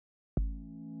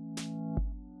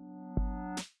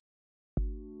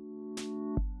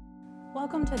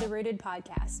Welcome to the Rooted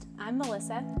Podcast. I'm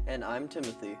Melissa. And I'm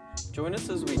Timothy. Join us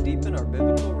as we deepen our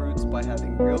biblical roots by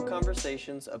having real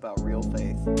conversations about real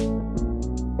faith.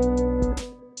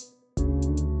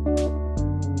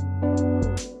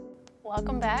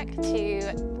 Welcome back to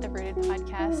the Rooted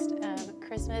Podcast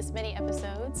Christmas mini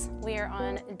episodes. We are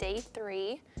on day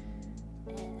 3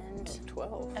 and Of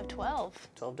 12. of 12.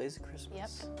 12 days of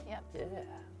Christmas. Yep. Yeah.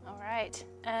 All right.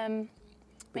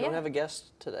 We don't have a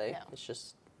guest today. No. It's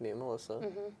just me and Melissa.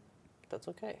 That's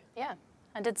okay. Yeah.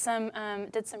 I did some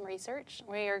research.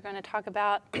 We are going to talk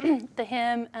about the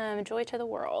hymn "Joy to the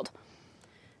World."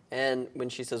 And when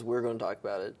she says we're going to talk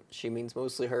about it, she means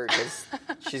mostly her because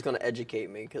she's going to educate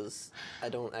me because I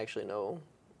don't actually know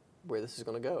where this is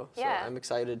going to go. So Yeah. I'm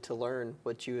excited to learn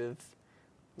what you have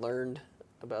learned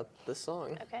about this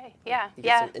song. Okay. Yeah. You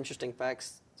get some interesting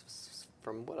facts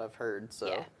from what I've heard.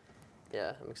 So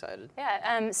yeah, I'm excited.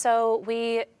 Yeah. So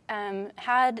we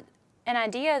had an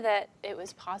idea that it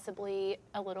was possibly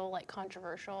a little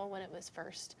controversial when it was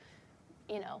first,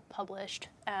 published.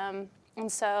 And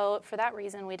so for that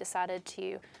reason, we decided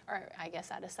to, or I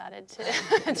guess I decided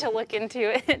to to look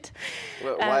into it.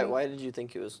 Why did you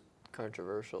think it was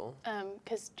controversial?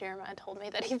 Because Jeremiah told me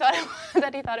that he thought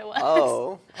it was.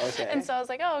 Oh, okay. And so I was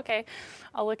like, oh, okay,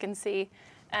 I'll look and see.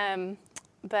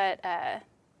 But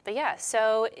yeah,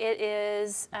 so it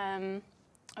is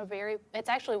it's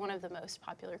actually one of the most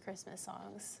popular Christmas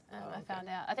songs. I found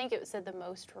out. I think it said the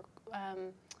most,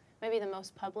 maybe the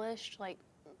most published,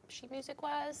 sheet music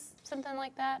wise, something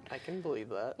like that. I can believe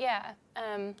that. Yeah.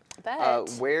 But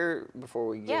where, before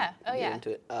we get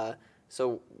into it,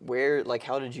 so where,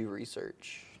 how did you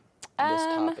research this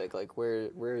topic?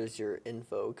 Where is your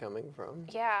info coming from?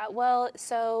 Yeah, well,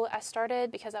 so I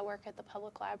started because I work at the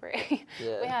public library.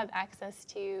 Yeah. We have access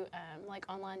to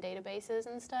online databases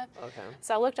and stuff. Okay.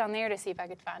 So I looked on there to see if I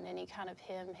could find any kind of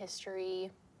hymn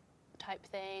history type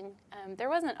thing. There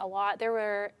wasn't a lot. There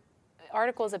were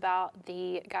articles about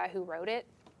the guy who wrote it,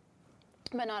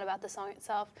 but not about the song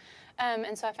itself.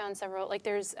 And so I found several,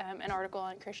 there's an article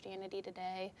on Christianity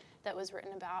Today that was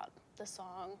written about the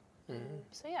song.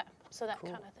 So that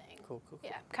kind of thing. Cool.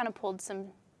 Yeah, kind of pulled some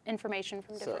information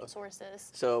from different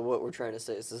sources. So what we're trying to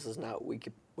say is this is not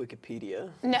Wikipedia.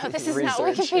 No, this is not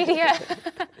Wikipedia.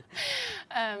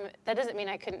 That doesn't mean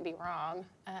I couldn't be wrong,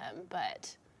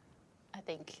 but I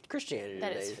think Christianity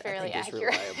that Today is fairly is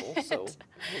accurate. reliable, so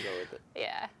we'll go with it.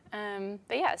 Yeah.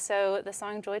 But yeah, so the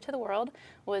song Joy to the World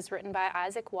was written by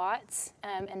Isaac Watts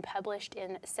and published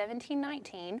in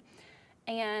 1719.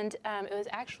 And it was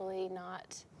actually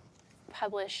not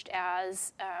published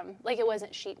as, it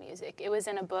wasn't sheet music. It was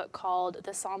in a book called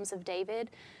The Psalms of David,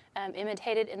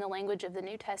 imitated in the language of the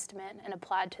New Testament and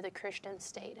applied to the Christian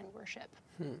state and worship.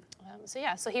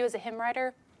 So he was a hymn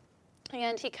writer,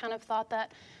 and he kind of thought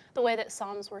that the way that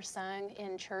psalms were sung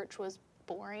in church was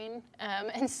boring,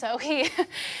 and so he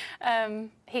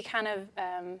kind of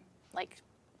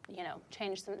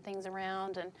changed some things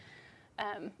around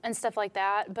and stuff like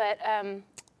that. But the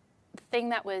thing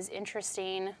that was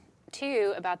interesting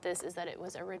too about this is that it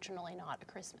was originally not a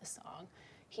Christmas song.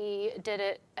 He did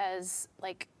it as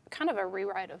kind of a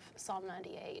rewrite of Psalm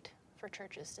 98 for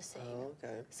churches to sing. Oh,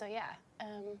 okay. So yeah, I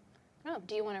don't know.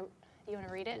 Do you want to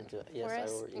read it Yes, for I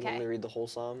us? will. You want me to read the whole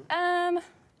psalm? Let's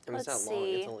it's not see. long.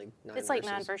 It's only 9 It's verses.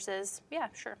 9 verses. Yeah,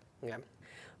 sure. Okay.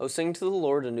 Oh, sing to the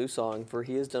Lord a new song, for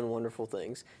he has done wonderful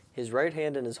things. His right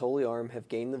hand and his holy arm have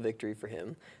gained the victory for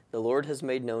him. The Lord has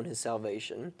made known his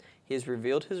salvation. He has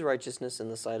revealed his righteousness in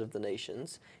the sight of the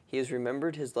nations. He has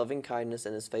remembered his loving kindness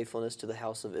and his faithfulness to the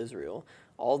house of Israel.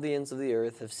 All the ends of the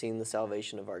earth have seen the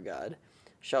salvation of our God.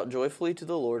 Shout joyfully to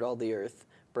the Lord, all the earth.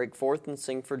 Break forth and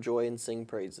sing for joy and sing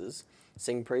praises.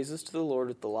 Sing praises to the Lord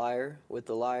with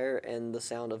the lyre and the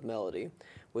sound of melody.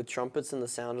 With trumpets and the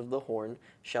sound of the horn,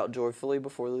 shout joyfully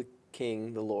before the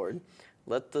King, the Lord.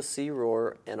 Let the sea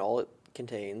roar and all it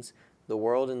contains, the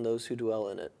world and those who dwell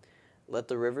in it. Let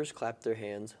the rivers clap their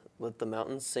hands. Let the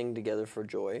mountains sing together for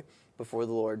joy before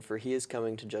the Lord, for he is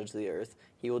coming to judge the earth.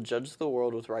 He will judge the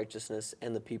world with righteousness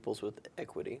and the peoples with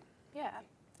equity. Yeah.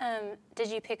 Did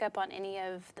you pick up on any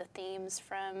of the themes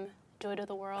from Joy to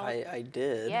the World? I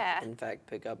did, Yeah. in fact,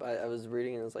 pick up. I was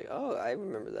reading and I was like, oh, I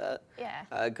remember that. Yeah.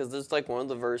 Because there's one of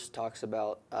the verse talks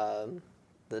about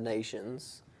the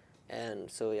nations. And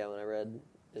so, yeah, when I read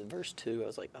verse 2, I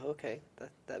was like, oh, okay,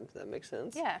 that makes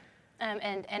sense. Yeah.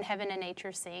 And heaven and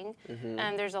nature sing.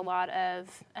 There's a lot of,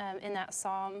 in that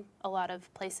psalm, a lot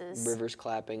of places. Rivers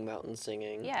clapping, mountains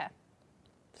singing. Yeah.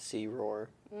 Sea roar.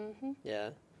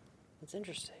 Yeah. It's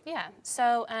interesting. Yeah.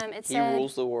 So it He said.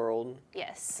 rules the world.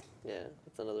 Yes. Yeah,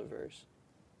 that's another verse.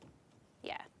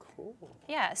 Yeah. Cool.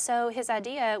 Yeah, so his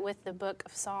idea with the book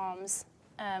of Psalms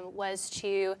was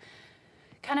to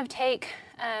kind of take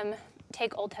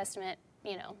Old Testament,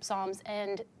 Psalms,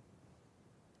 and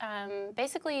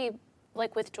basically,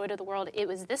 like with Joy to the World, it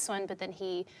was this one, but then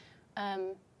he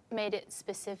made it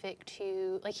specific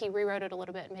to, like he rewrote it a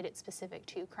little bit and made it specific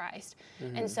to Christ.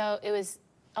 And so it was,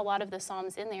 a lot of the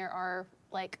Psalms in there are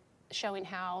like showing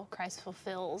how Christ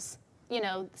fulfills,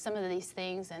 some of these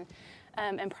things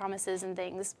and promises and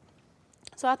things.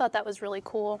 So I thought that was really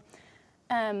cool.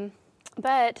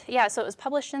 But yeah, so it was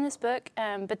published in this book,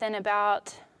 but then I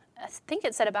think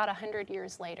it said about 100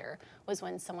 years later was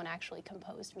when someone actually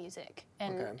composed music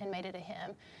and made it a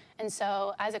hymn. And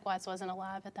so Isaac Watts wasn't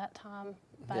alive at that time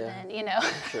by then,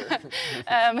 Sure.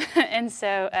 And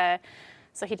so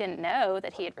he didn't know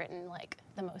that he had written like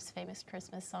the most famous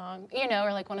Christmas song,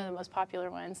 or like one of the most popular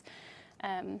ones.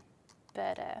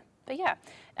 But yeah,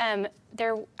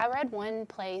 I read one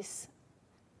place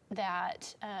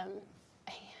that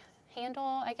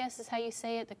Handel, I guess is how you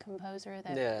say it, the composer,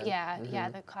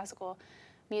 the classical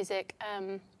music.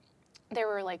 There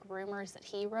were like rumors that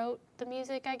he wrote the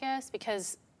music, I guess,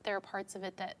 because there are parts of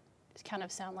it that kind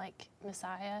of sound like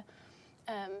Messiah,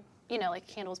 like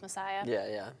Handel's Messiah.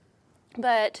 Yeah.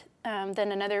 But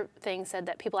then another thing said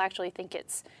that people actually think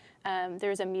it's,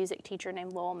 there's a music teacher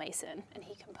named Lowell Mason, and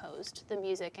he composed the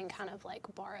music and kind of like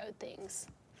borrowed things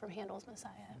from Handel's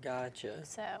Messiah. Gotcha.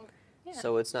 So, yeah.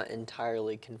 So it's not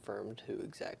entirely confirmed who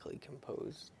exactly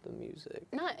composed the music.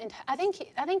 I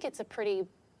think it's a pretty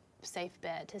safe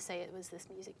bet to say it was this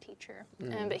music teacher.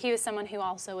 But he was someone who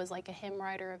also was like a hymn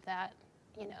writer of that,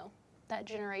 that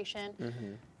generation.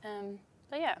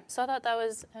 But yeah, so I thought that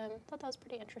was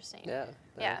pretty interesting. Yeah,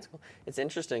 that's cool. It's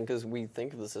interesting because we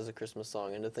think of this as a Christmas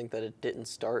song, and to think that it didn't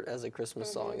start as a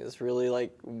Christmas song is really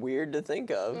like weird to think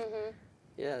of.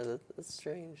 Yeah, that's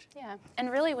strange. Yeah,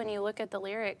 and really, when you look at the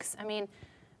lyrics, I mean,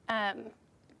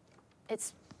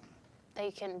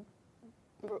 they can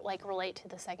like relate to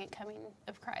the second coming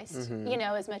of Christ,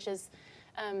 as much as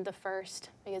the first,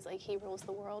 because like he rules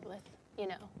the world with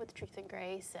with truth and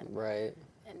grace, and right,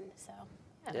 and so.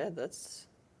 Yeah, that's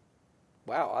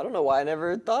wow. I don't know why I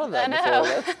never thought of that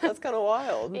before. That's kind of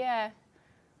wild. Yeah,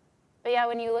 but yeah,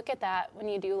 when you do look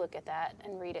at that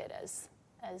and read it as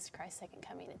Christ's second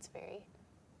coming, it's very,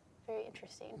 very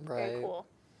interesting. Right. Very cool.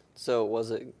 So was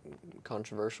it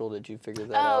controversial? Did you figure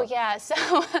that out? Oh yeah.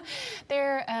 So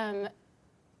there,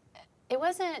 it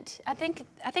wasn't. I think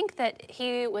that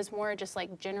he was more just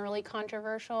like generally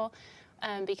controversial,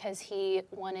 because he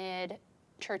wanted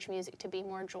church music to be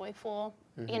more joyful,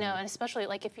 and especially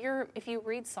like if you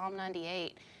read Psalm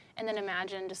 98 and then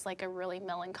imagine just like a really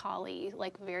melancholy,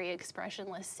 like very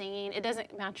expressionless singing, it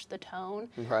doesn't match the tone.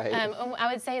 Right.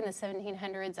 I would say in the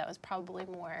 1700s that was probably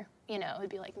more, it would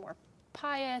be like more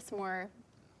pious, more,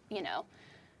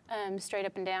 straight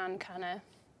up and down kind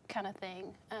of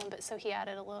thing. But so he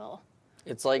added a little.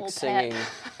 It's like singing.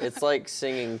 It's like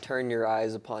singing "Turn Your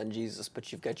Eyes Upon Jesus,"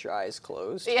 but you've got your eyes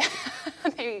closed. Yeah,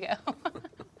 there you go.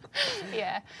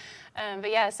 Yeah,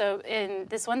 but yeah. So in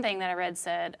this one thing that I read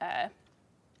said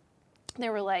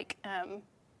there were like,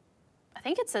 I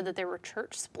think it said that there were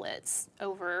church splits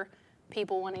over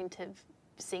people wanting to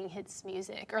sing his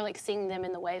music or like sing them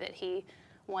in the way that he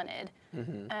wanted.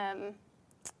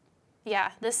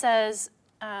 Yeah, this says.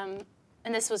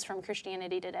 And this was from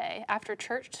Christianity Today. After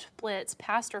church splits,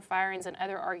 pastor firings, and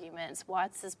other arguments,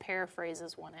 Watts's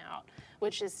paraphrases won out,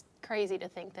 which is crazy to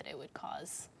think that it would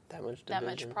cause that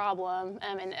much problem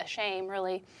and a shame,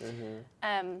 really.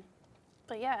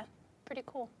 But yeah, pretty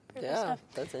cool. Pretty cool stuff.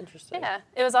 That's interesting. Yeah,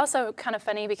 it was also kind of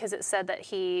funny because it said that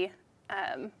he,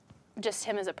 just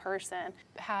him as a person,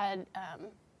 had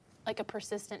like a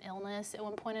persistent illness at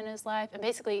one point in his life, and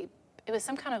basically. It was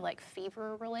some kind of like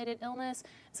fever-related illness.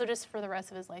 So just for the rest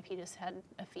of his life, he just had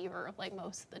a fever like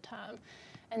most of the time,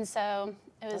 and so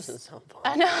it was. Doesn't sound fun.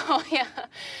 I know, yeah.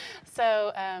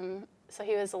 So so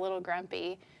he was a little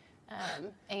grumpy,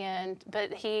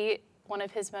 but one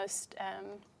of his most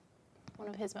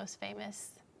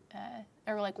famous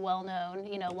or like well-known,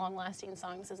 long-lasting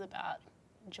songs is about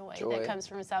joy that comes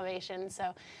from salvation.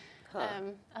 So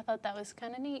I thought that was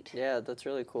kind of neat. Yeah, that's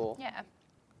really cool. Yeah.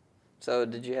 So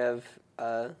did you have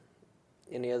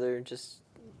any other just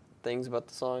things about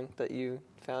the song that you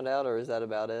found out, or is that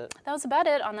about it? That was about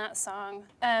it on that song.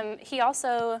 He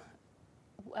also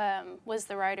was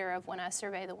the writer of When I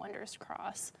Survey the Wondrous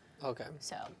Cross. Okay.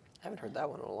 So I haven't heard that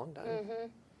one in a long time.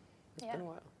 It's been a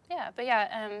while. Yeah, but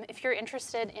yeah, if you're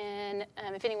interested in,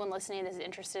 if anyone listening is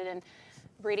interested in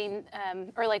reading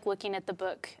or like looking at the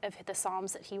book of the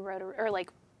Psalms that he wrote, or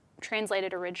like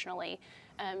translated originally.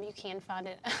 You can find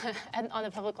it on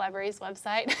the Public Library's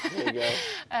website. There you go.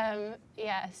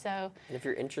 So. And if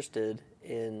you're interested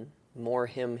in more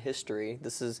hymn history,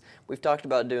 we've talked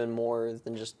about doing more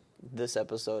than just this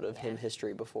episode of hymn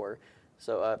history before.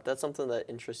 So if that's something that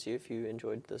interests you, if you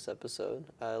enjoyed this episode,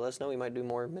 let us know. We might do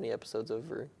more mini episodes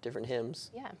over different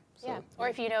hymns. Yeah. Or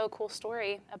if you know a cool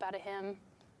story about a hymn,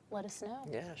 let us know.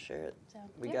 Yeah, share it. So,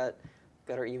 we got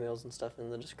our emails and stuff in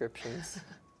the descriptions.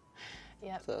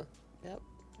 Yep. So, yep.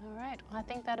 All right. Well, I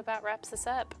think that about wraps this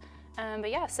up.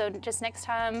 So just next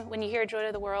time when you hear Joy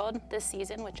to the World this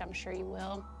season, which I'm sure you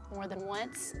will more than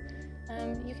once,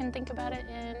 you can think about it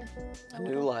in a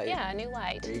new light. Yeah, a new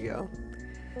light. There you go.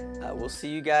 We'll see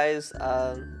you guys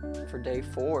for day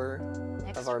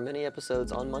 4 of our mini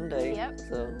episodes on Monday. Yep.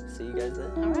 So see you guys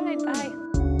then. All right.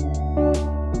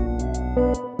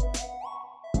 Bye.